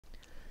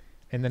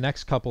In the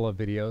next couple of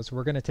videos,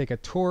 we're going to take a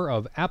tour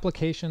of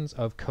applications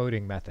of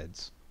coding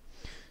methods.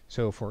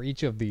 So for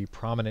each of the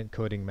prominent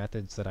coding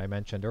methods that I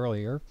mentioned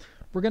earlier,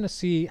 we're going to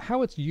see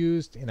how it's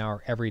used in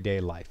our everyday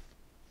life.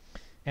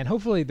 And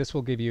hopefully this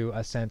will give you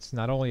a sense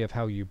not only of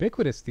how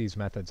ubiquitous these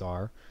methods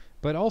are,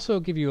 but also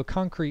give you a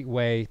concrete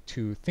way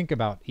to think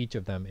about each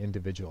of them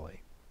individually.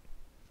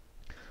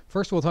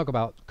 First, we'll talk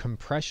about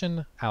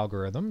compression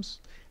algorithms,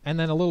 and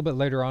then a little bit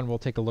later on, we'll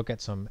take a look at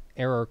some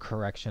error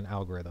correction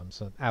algorithms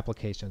and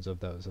applications of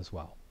those as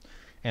well.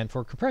 And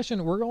for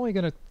compression, we're only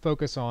going to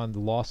focus on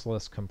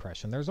lossless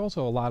compression. There's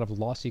also a lot of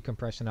lossy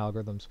compression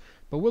algorithms,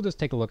 but we'll just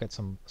take a look at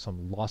some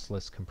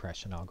lossless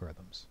compression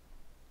algorithms.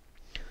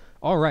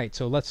 All right,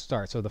 so let's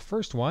start. So the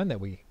first one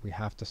that we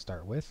have to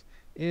start with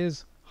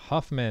is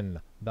Huffman,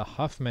 the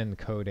Huffman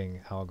coding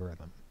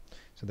algorithm.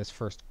 So this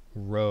first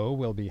row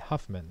will be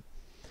Huffman.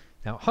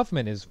 Now,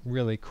 Huffman is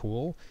really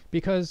cool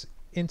because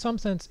in some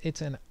sense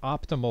it's an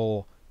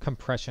optimal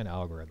compression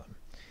algorithm.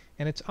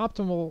 And it's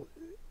optimal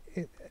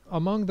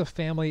among the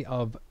family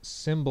of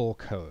symbol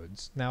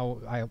codes. Now,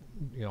 I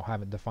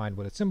haven't defined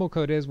what a symbol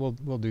code is. We'll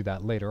do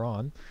that later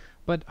on.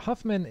 But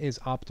Huffman is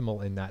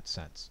optimal in that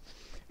sense.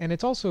 And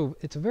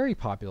it's very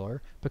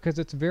popular because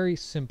it's very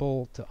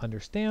simple to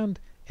understand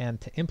and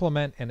to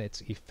implement, and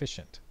it's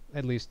efficient,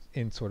 at least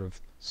in sort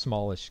of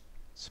smallish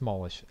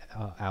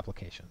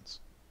applications.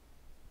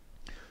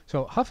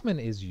 So Huffman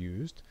is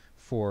used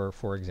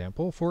for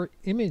example, for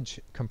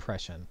image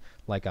compression,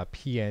 like a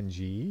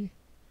PNG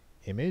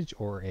image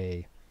or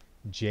a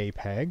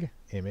JPEG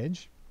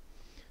image,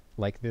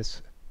 like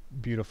this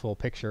beautiful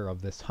picture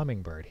of this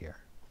hummingbird here.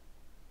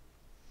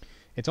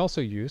 It's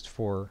also used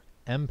for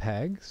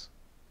MPEGs.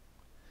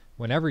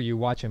 Whenever you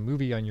watch a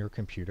movie on your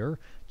computer,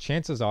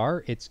 chances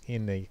are it's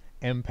in the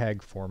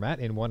MPEG format,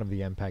 in one of the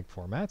MPEG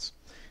formats.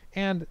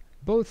 And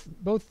both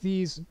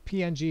these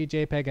PNG,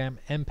 JPEG,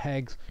 and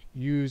MPEGs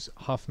use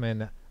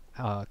Huffman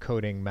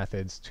coding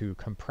methods to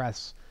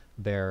compress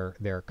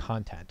their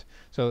content.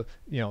 So,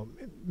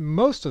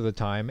 most of the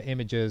time,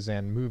 images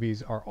and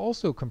movies are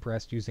also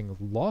compressed using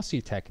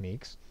lossy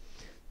techniques.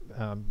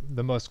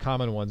 The most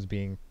common ones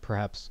being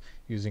perhaps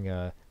using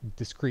a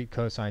discrete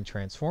cosine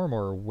transform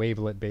or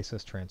wavelet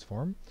basis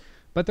transform.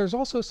 But there's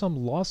also some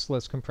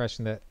lossless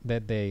compression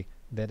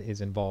that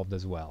is involved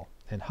as well.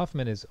 And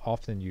Huffman is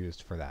often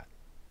used for that.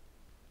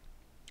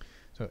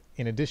 So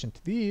in addition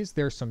to these,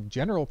 there's some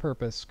general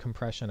purpose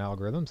compression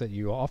algorithms that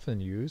you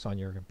often use on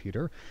your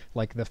computer,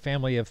 like the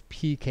family of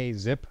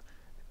pkzip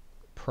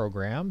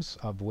programs,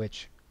 of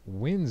which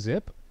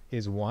WinZip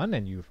is one,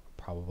 and you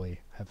probably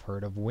have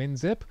heard of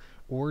WinZip,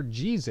 or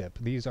gzip.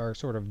 These are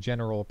sort of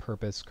general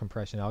purpose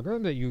compression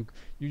algorithms that you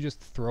just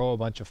throw a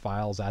bunch of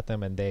files at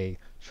them and they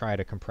try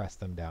to compress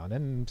them down,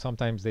 and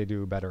sometimes they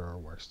do better or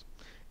worse.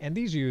 And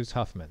these use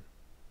Huffman.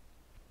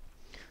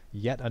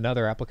 Yet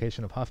another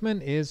application of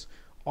Huffman is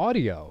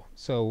audio.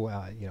 So,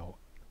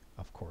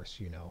 of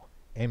course,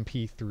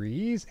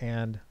 MP3s,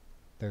 and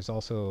there's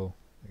also,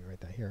 let me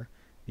write that here,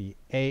 the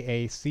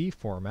AAC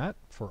format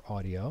for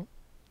audio.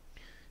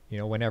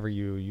 Whenever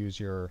you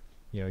use you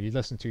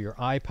listen to your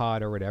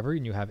iPod or whatever,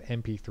 and you have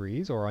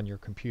MP3s or on your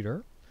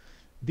computer,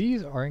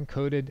 these are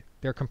encoded,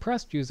 they're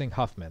compressed using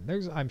Huffman.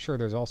 I'm sure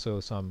there's also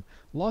some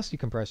lossy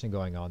compression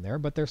going on there,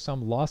 but there's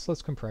some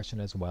lossless compression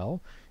as well,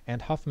 and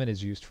Huffman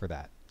is used for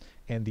that.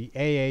 And the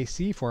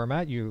AAC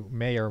format, you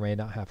may or may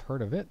not have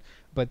heard of it,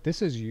 but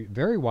this is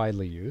very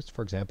widely used,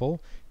 for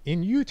example,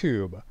 in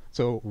YouTube.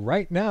 So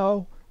right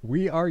now,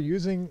 we are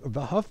using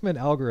the Huffman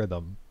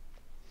algorithm.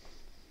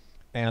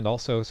 And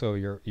also, so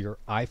your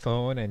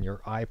iPhone and your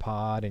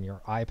iPod and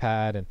your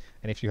iPad, and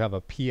if you have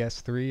a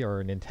PS3 or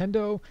a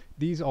Nintendo,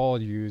 these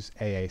all use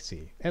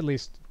AAC. At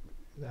least,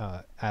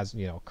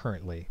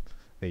 currently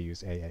they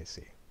use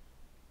AAC.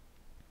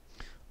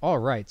 All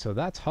right, so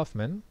that's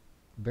Huffman.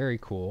 Very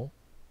cool.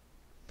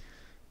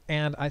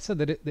 And I said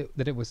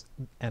that it was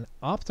an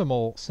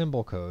optimal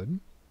symbol code,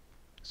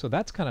 so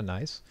that's kind of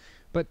nice.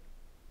 But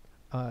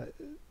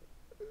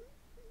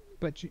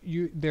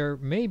there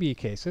may be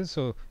cases.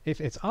 So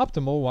if it's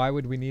optimal, why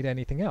would we need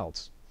anything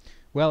else?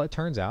 Well, it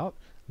turns out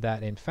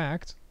that in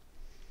fact,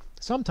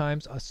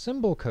 sometimes a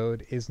symbol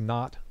code is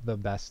not the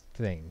best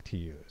thing to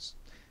use,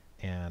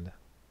 and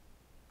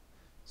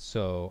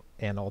so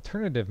an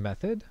alternative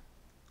method,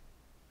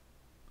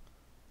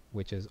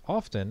 which is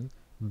often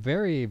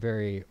very,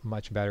 very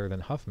much better than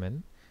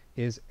Huffman,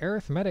 is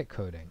arithmetic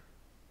coding.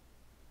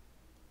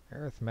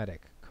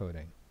 Arithmetic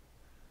coding.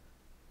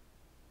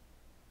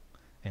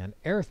 And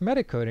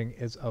arithmetic coding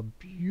is a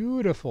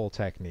beautiful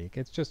technique.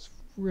 It's just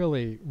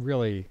really,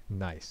 really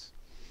nice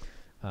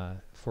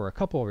for a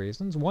couple of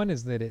reasons. One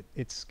is that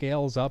it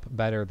scales up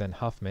better than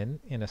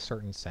Huffman in a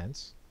certain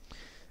sense.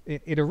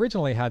 It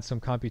originally had some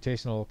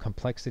computational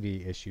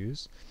complexity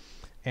issues,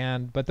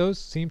 but those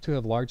seem to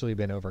have largely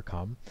been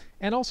overcome.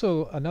 And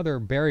also another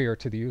barrier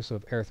to the use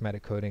of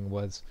arithmetic coding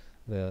was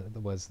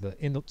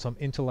some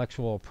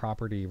intellectual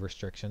property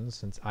restrictions,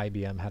 since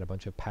IBM had a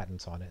bunch of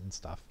patents on it and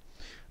stuff.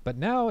 But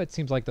now it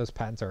seems like those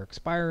patents are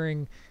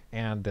expiring,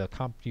 and the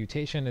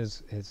computation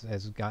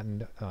has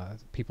gotten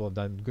people have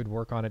done good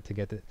work on it to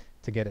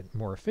get it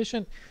more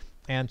efficient.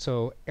 And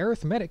so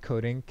arithmetic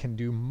coding can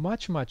do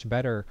much, much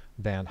better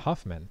than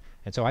Huffman.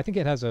 And so I think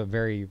it has a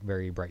very,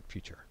 very bright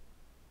future.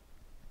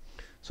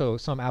 So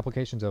some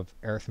applications of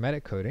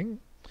arithmetic coding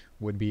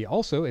would be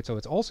also, it's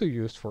also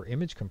used for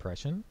image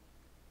compression.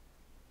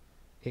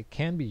 It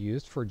can be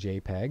used for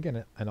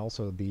JPEG and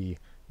also the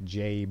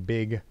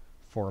JBig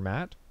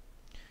format.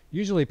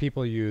 Usually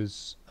people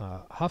use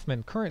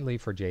Huffman currently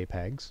for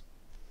JPEGs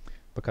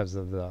because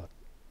of the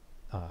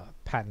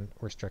patent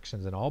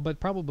restrictions and all, but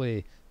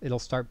probably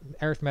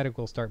arithmetic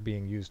will start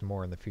being used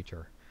more in the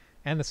future.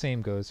 And the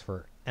same goes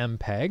for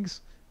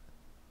MPEGs.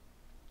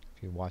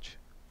 If you watch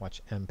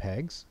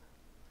MPEGs,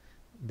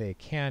 they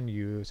can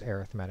use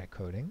arithmetic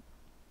coding.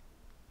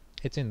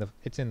 It's in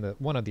the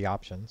one of the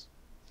options.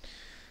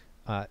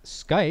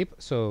 Skype,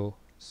 so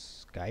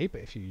Skype,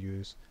 if you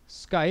use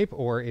Skype,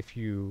 or if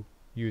you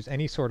use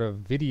any sort of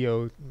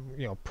video,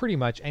 pretty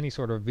much any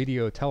sort of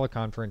video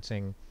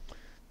teleconferencing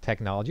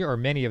technology, or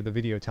many of the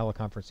video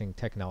teleconferencing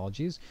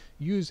technologies,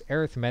 use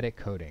arithmetic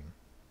coding.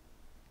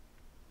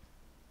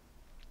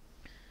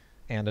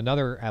 And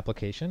another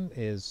application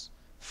is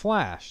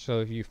Flash. So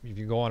if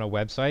you go on a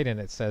website and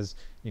it says,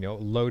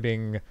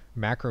 loading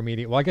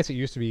Macromedia, well, I guess it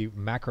used to be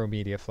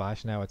Macromedia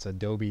Flash, now it's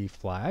Adobe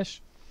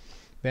Flash,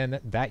 then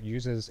that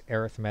uses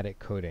arithmetic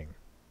coding.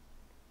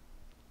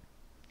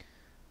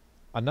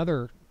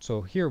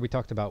 So here we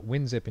talked about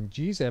WinZip and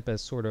gzip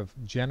as sort of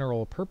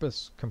general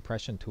purpose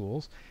compression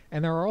tools,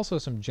 and there are also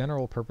some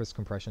general purpose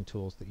compression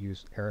tools that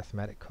use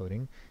arithmetic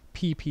coding.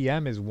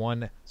 PPM is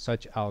one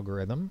such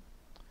algorithm,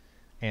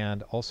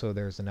 and also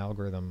there's an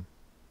algorithm,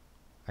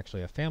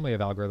 actually a family of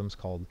algorithms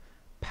called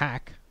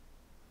PAC,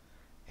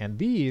 and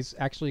these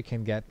actually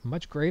can get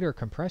much greater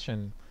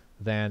compression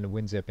than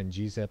WinZip and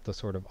gzip, the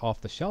sort of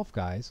off-the-shelf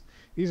guys.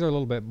 These are a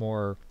little bit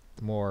more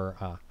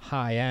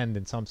high-end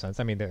in some sense.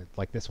 I mean, they're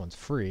like, this one's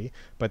free,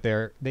 but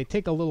they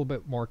take a little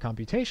bit more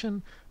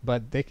computation,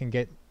 but they can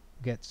get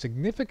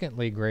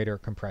significantly greater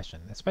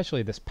compression,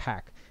 especially this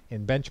PAC.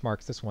 In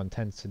benchmarks, this one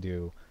tends to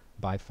do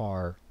by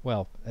far,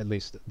 well, at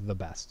least the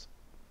best.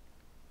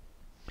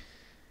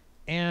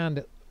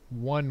 And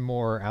one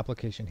more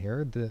application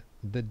here, the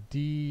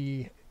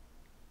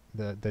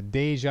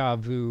Deja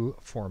Vu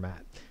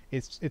format.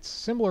 It's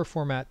similar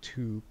format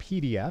to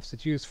PDFs.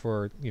 It's used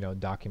for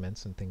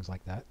documents and things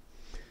like that.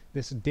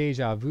 This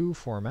Deja Vu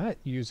format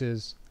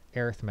uses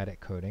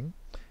arithmetic coding,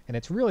 and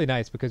it's really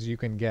nice because you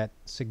can get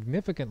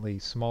significantly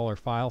smaller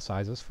file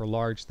sizes for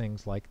large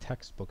things like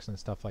textbooks and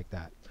stuff like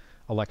that,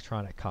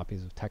 electronic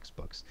copies of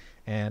textbooks.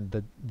 And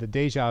the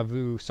Deja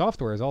Vu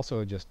software is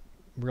also just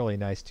really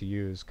nice to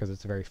use because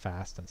it's very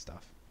fast and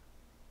stuff.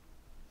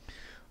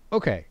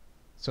 Okay,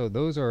 so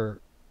those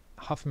are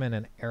Huffman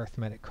and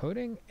arithmetic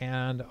coding,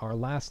 and our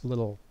last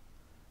little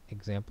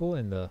example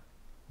in the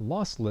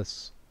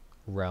lossless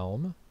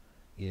realm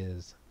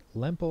is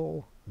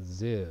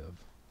Lempel-Ziv.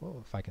 Oh,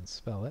 if I can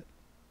spell it.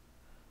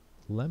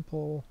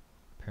 Lempel,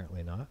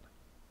 apparently not.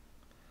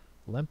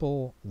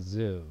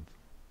 Lempel-Ziv.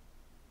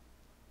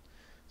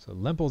 So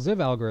Lempel-Ziv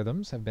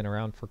algorithms have been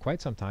around for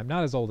quite some time.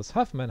 Not as old as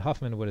Huffman.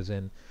 Huffman was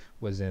in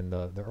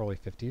the early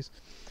 50s.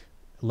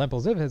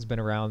 Lempel-Ziv has been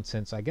around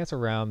since, I guess,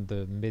 around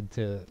the mid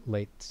to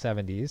late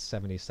 70s,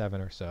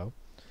 77 or so.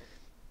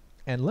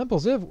 And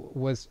Lempel-Ziv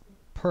was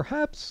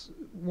perhaps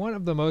one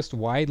of the most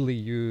widely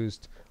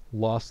used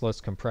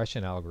lossless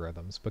compression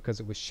algorithms because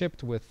it was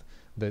shipped with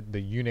the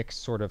Unix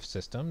sort of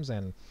systems,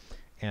 and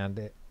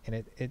it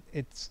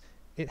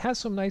has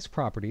some nice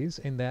properties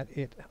in that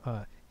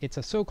it's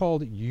a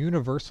so-called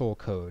universal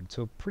code.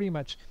 So pretty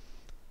much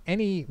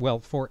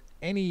for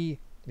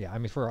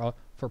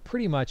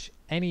pretty much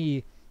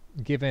any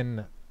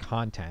given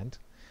content,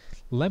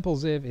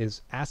 Lempel-Ziv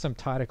is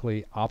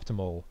asymptotically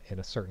optimal in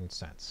a certain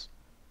sense.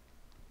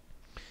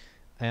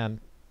 And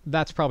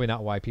that's probably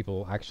not why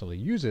people actually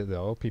use it,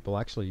 though. People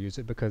actually use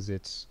it because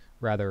it's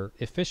rather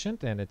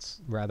efficient and it's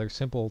rather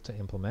simple to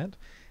implement.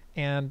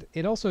 And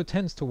it also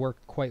tends to work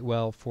quite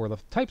well for the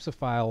types of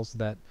files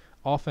that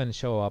often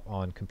show up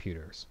on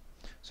computers.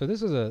 So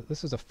this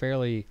is a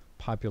fairly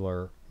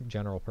popular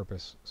general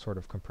purpose sort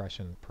of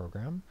compression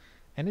program,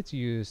 and it's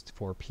used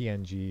for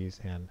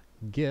PNGs and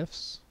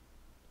GIFs.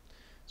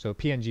 So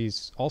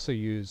PNGs also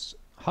use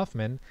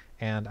Huffman,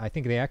 and I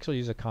think they actually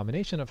use a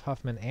combination of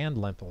Huffman and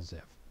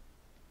Lempel-Ziv.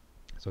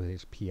 So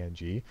here's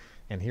PNG,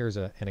 and here's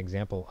an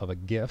example of a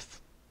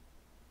GIF.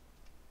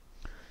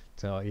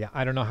 So yeah,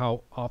 I don't know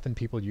how often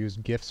people use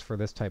GIFs for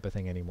this type of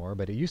thing anymore,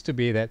 but it used to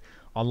be that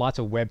on lots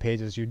of web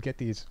pages you'd get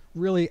these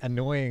really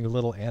annoying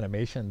little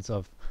animations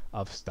of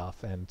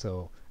stuff, and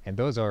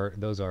those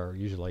are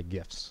usually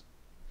GIFs.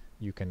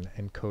 You can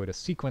encode a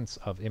sequence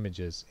of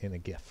images in a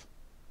GIF.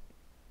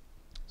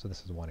 So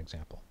this is one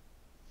example.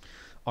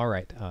 All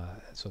right,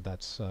 so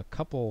that's a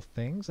couple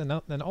things,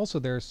 and then also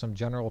there's some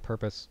general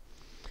purpose,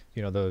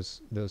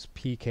 those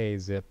PK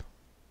zip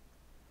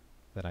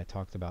that I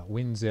talked about,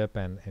 WinZip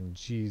and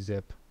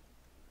gzip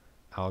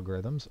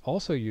algorithms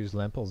also use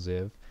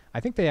Lempel-Ziv. I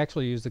think they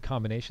actually use the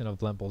combination of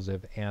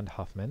Lempel-Ziv and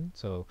Huffman.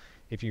 So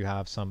if you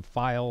have some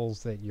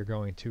files that you're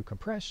going to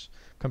compress,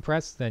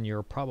 then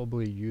you're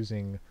probably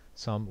using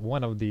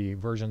one of the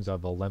versions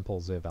of a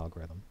Lempel-Ziv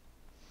algorithm.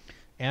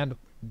 And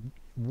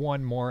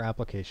one more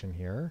application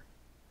here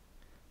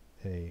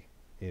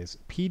is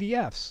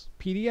PDFs.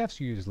 PDFs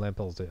use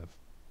Lempel-Ziv.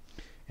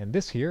 And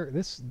this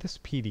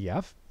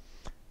PDF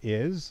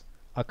is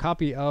a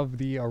copy of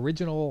the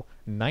original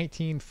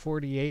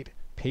 1948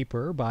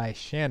 paper by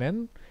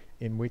Shannon,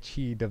 in which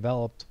he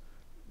developed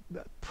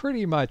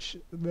pretty much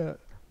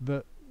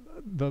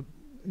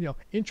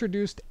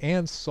introduced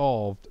and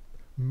solved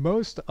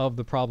most of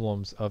the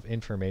problems of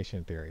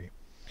information theory,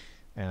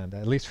 and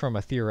at least from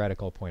a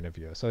theoretical point of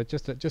view. So it's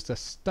just a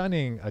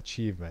stunning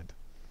achievement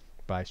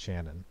by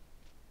Shannon.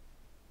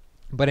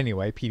 But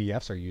anyway,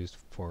 PDFs are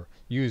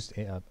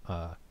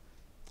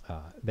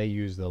they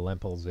use the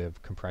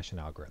Lempel-Ziv compression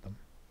algorithm.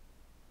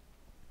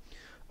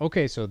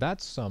 Okay, so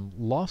that's some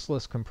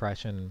lossless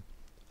compression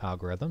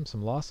algorithms,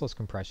 some lossless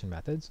compression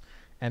methods.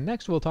 And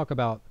next we'll talk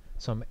about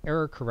some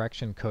error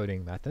correction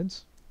coding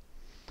methods.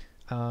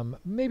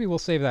 Maybe we'll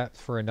save that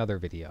for another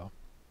video.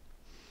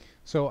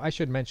 So I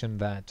should mention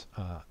that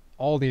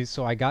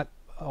I got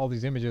all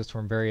these images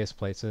from various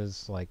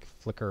places like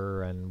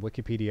Flickr and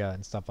Wikipedia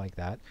and stuff like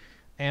that.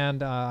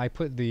 And I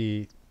put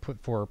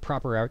for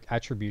proper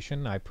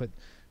attribution, I put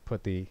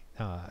the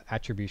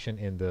attribution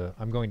in the,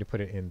 I'm going to put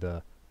it in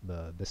the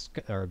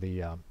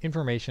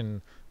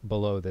information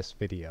below this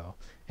video,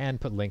 and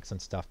put links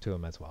and stuff to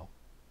them as well.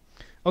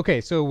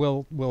 Okay, so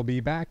we'll be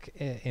back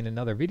in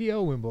another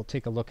video when we'll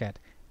take a look at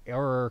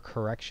error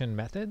correction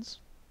methods.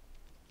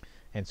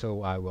 And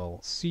so I will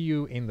see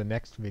you in the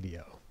next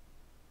video.